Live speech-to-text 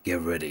Get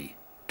ready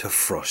to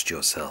frost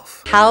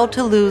yourself. How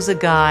to lose a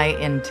guy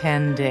in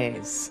 10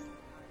 days.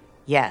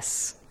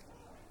 Yes.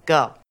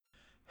 Go.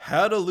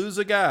 How to lose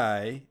a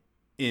guy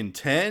in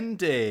 10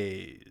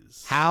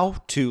 days. How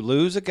to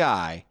lose a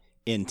guy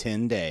in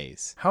 10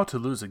 days. How to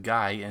lose a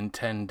guy in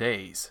 10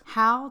 days.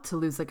 How to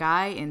lose a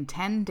guy in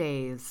 10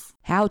 days.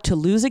 How to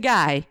lose a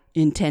guy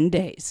in 10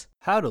 days.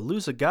 How to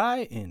lose a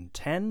guy in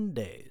 10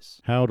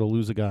 days. How to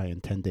lose a guy in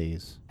 10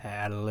 days.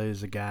 How to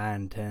lose a guy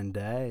in 10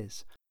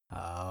 days.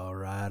 All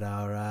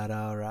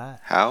right.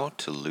 How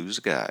to lose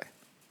a guy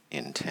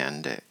in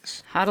 10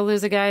 days. How to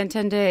lose a guy in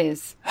 10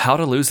 days. How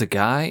to lose a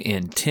guy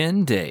in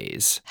 10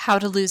 days. How to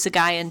lose a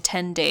guy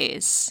in 10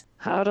 days.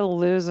 How to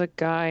lose a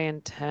guy in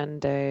 10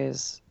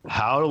 days.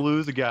 How to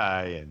lose a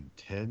guy in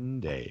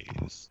 10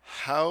 days.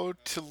 How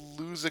to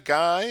lose a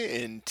guy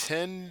in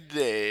 10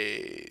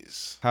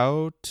 days.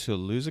 How to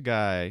lose a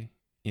guy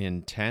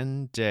in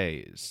 10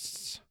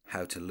 days.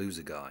 How to lose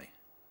a guy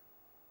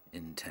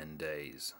in 10 days.